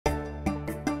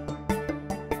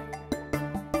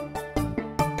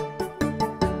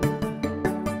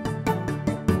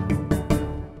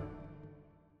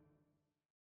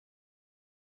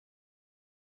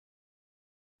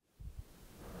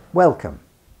Welcome.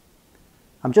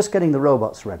 I'm just getting the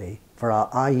robots ready for our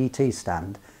IET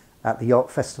stand at the York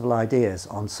Festival Ideas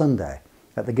on Sunday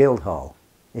at the Guildhall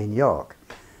in York.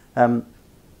 I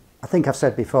think I've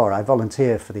said before, I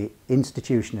volunteer for the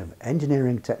Institution of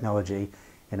Engineering Technology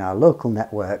in our local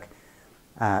network.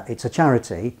 It's a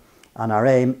charity, and our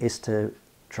aim is to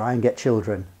try and get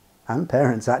children and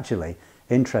parents actually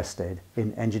interested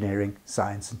in engineering,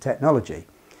 science and technology.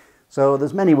 So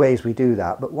there's many ways we do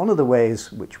that, but one of the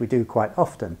ways which we do quite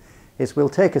often is we'll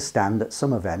take a stand at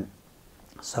some event,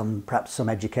 perhaps some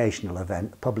educational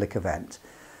event, public event,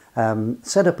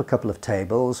 set up a couple of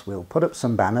tables, we'll put up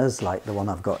some banners like the one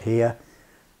I've got here,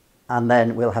 and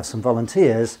then we'll have some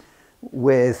volunteers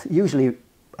with usually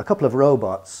a couple of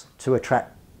robots to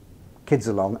attract kids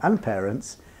along and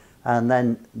parents, and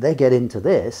then they get into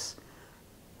this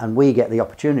and we get the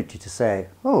opportunity to say,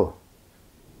 oh,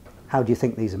 how do you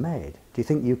think these are made? Do you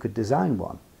think you could design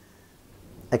one?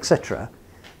 Etc.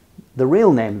 The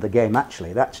real name of the game,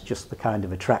 actually, that's just the kind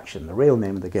of attraction. The real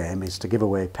name of the game is to give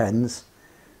away pens.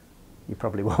 You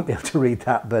probably won't be able to read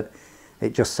that, but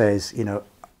it just says, you know,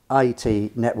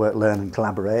 IET, network, learn and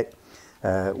collaborate.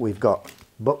 We've got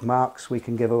bookmarks we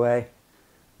can give away,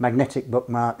 magnetic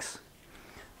bookmarks.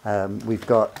 We've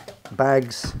got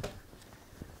bags.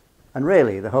 And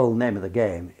really, the whole name of the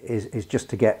game is just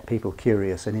to get people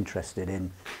curious and interested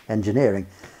in engineering.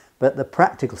 But the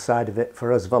practical side of it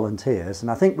for us volunteers,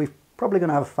 and I think we're probably going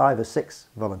to have 5 or 6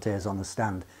 volunteers on the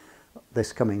stand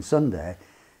this coming Sunday,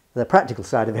 the practical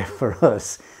side of it for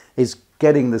us is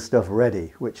getting the stuff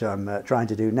ready, which I'm trying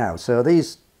to do now. So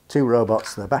these 2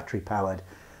 robots, they're battery powered.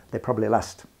 They probably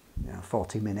last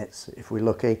 40 minutes if we're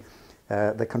lucky.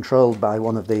 They're controlled by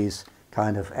one of these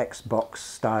kind of Xbox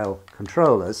style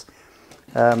controllers.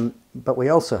 But we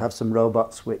also have some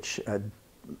robots which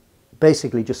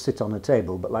basically just sit on a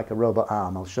table, but like a robot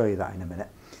arm. I'll show you that in a minute.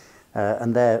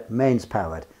 And they're mains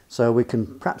powered, so we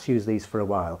can perhaps use these for a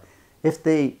while. If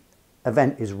the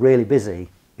event is really busy,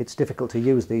 it's difficult to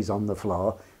use these on the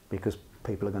floor because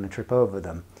people are going to trip over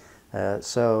them.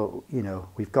 So, you know,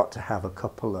 we've got to have a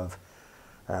couple of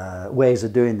ways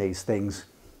of doing these things,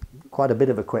 quite a bit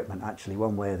of equipment actually,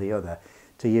 one way or the other,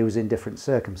 to use in different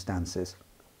circumstances.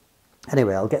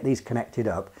 Anyway, I'll get these connected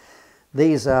up.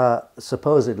 These are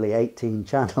supposedly 18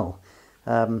 channel.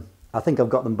 I think I've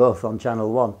got them both on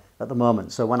channel 1 at the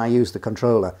moment, so when I use the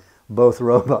controller, both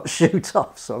robots shoot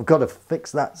off, so I've got to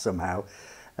fix that somehow.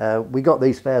 We got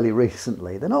these fairly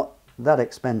recently. They're not that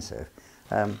expensive.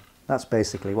 That's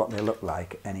basically what they look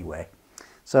like anyway.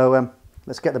 So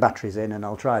let's get the batteries in and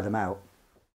I'll try them out.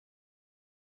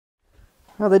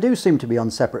 Well, they do seem to be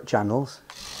on separate channels.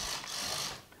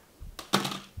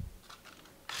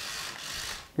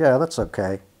 Yeah, that's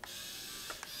okay.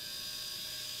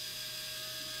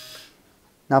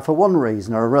 Now, for one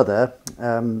reason or other,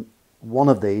 one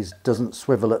of these doesn't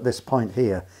swivel at this point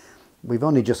here. We've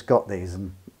only just got these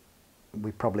and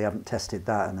we probably haven't tested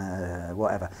that and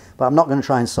whatever. But I'm not going to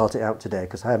try and sort it out today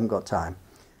because I haven't got time.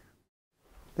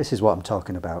 This is what I'm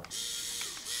talking about.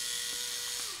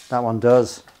 That one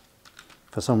does.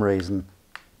 For some reason,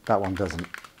 that one doesn't.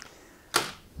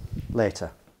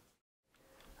 Later.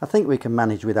 I think we can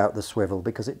manage without the swivel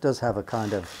because it does have a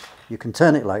kind of, you can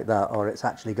turn it like that, or it's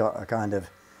actually got a kind of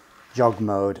jog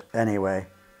mode anyway.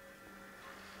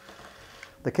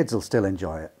 The kids will still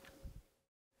enjoy it.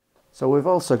 So we've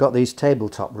also got these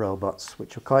tabletop robots,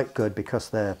 which are quite good because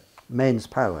they're mains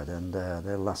powered and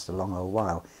they'll last a long old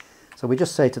while. So we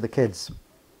just say to the kids,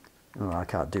 oh, I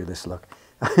can't do this, look.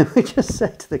 We just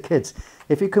say to the kids,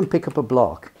 if you can pick up a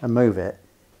block and move it,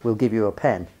 we'll give you a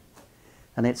pen.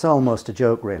 And it's almost a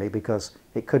joke really, because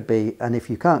it could be, and if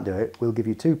you can't do it, we'll give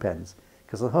you 2 pens.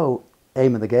 Because the whole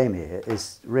aim of the game here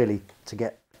is really to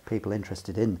get people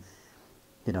interested in,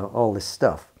 you know, all this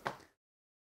stuff.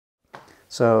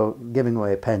 So giving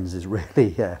away pens is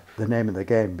really the name of the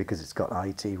game because it's got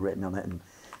IT written on it and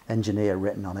engineer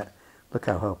written on it. Look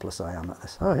how hopeless I am at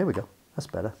this. Oh, here we go. That's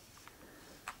better.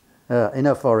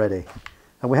 Enough already.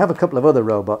 And we have a couple of other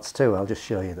robots too. I'll just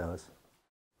show you those.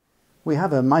 We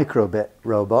have a microbit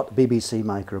robot, BBC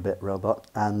microbit robot,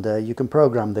 and you can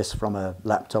program this from a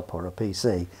laptop or a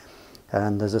PC.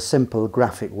 And there's a simple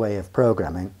graphic way of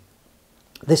programming.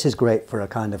 This is great for a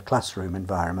kind of classroom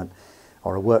environment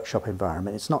or a workshop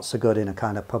environment. It's not so good in a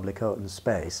kind of public open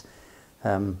space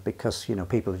because, you know,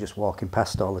 people are just walking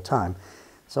past all the time.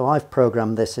 So I've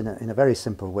programmed this in a very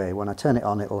simple way. When I turn it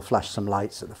on, it'll flash some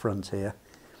lights at the front here.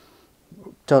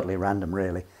 Totally random,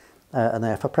 really. And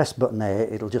then if I press button A,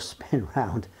 it'll just spin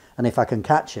round. And if I can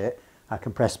catch it, I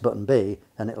can press button B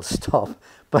and it'll stop.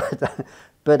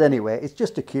 But anyway, it's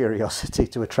just a curiosity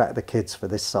to attract the kids for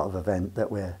this sort of event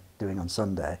that we're doing on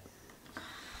Sunday.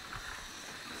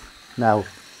 Now,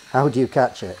 how do you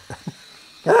catch it?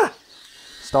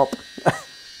 Stop.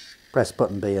 Press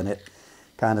button B and it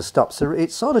kind of stops. So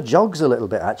it sort of jogs a little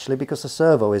bit actually because the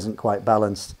servo isn't quite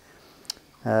balanced.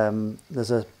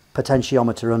 There's a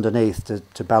potentiometer underneath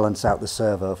to balance out the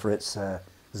servo for its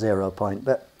 0 point.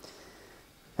 But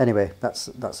anyway,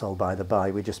 that's all by the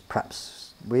by.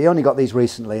 We only got these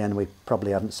recently and we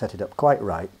probably haven't set it up quite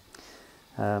right.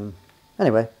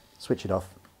 Anyway, switch it off.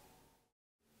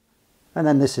 And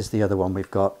then this is the other one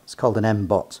we've got. It's called an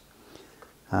M-Bot.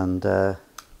 And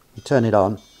you turn it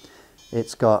on.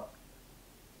 It's got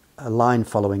a line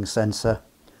following sensor,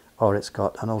 or it's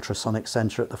got an ultrasonic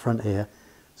sensor at the front here.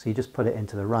 So you just put it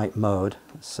into the right mode.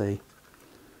 Let's see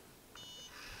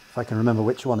if I can remember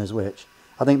which one is which.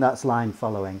 I think that's line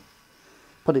following.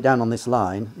 Put it down on this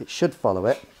line, it should follow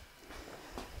it.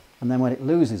 And then when it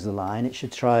loses the line, it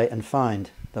should try and find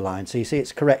the line. So you see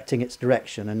it's correcting its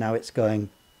direction and now it's going,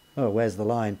 oh, where's the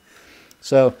line?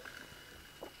 So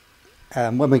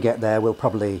when we get there, we'll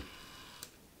probably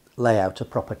lay out a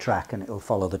proper track and it'll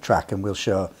follow the track, and we'll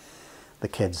show the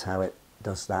kids how it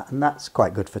does that. And that's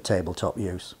quite good for tabletop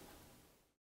use.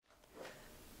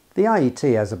 The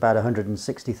IET has about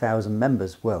 160,000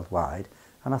 members worldwide,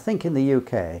 and I think in the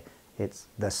UK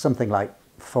there's something like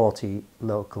 40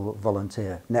 local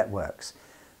volunteer networks.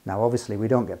 Now obviously we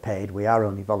don't get paid, we are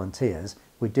only volunteers.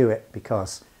 We do it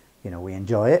because, you know, we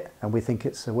enjoy it and we think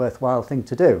it's a worthwhile thing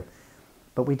to do.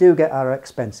 But we do get our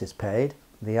expenses paid.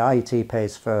 The IET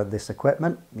pays for this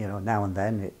equipment, you know, now and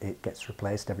then it gets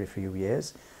replaced every few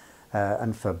years,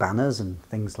 and for banners and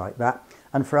things like that,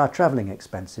 and for our travelling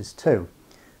expenses too.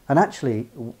 And actually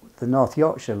the North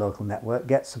Yorkshire local network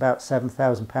gets about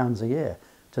 £7,000 a year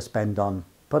to spend on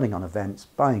putting on events,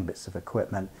 buying bits of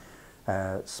equipment,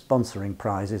 sponsoring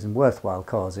prizes and worthwhile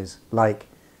causes like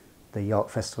the York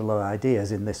Festival of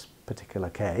Ideas in this particular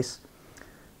case.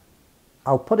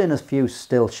 I'll put in a few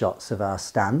still shots of our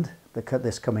stand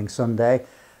this coming Sunday.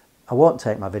 I won't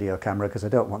take my video camera because I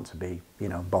don't want to be, you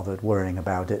know, bothered worrying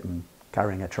about it and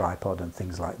carrying a tripod and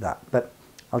things like that. But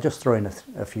I'll just throw in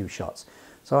a few shots.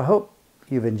 So I hope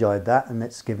you've enjoyed that and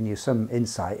it's given you some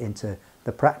insight into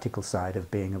the practical side of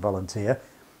being a volunteer.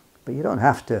 But you don't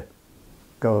have to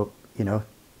go, you know,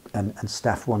 and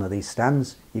staff one of these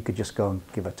stands. You could just go and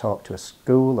give a talk to a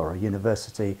school or a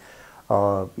university,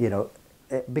 or, you know,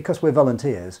 because we're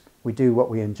volunteers, we do what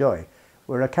we enjoy.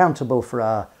 We're accountable for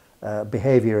our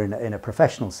behaviour in a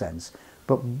professional sense,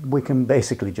 but we can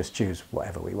basically just choose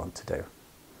whatever we want to do.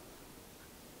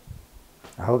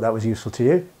 I hope that was useful to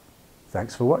you.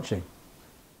 Thanks for watching.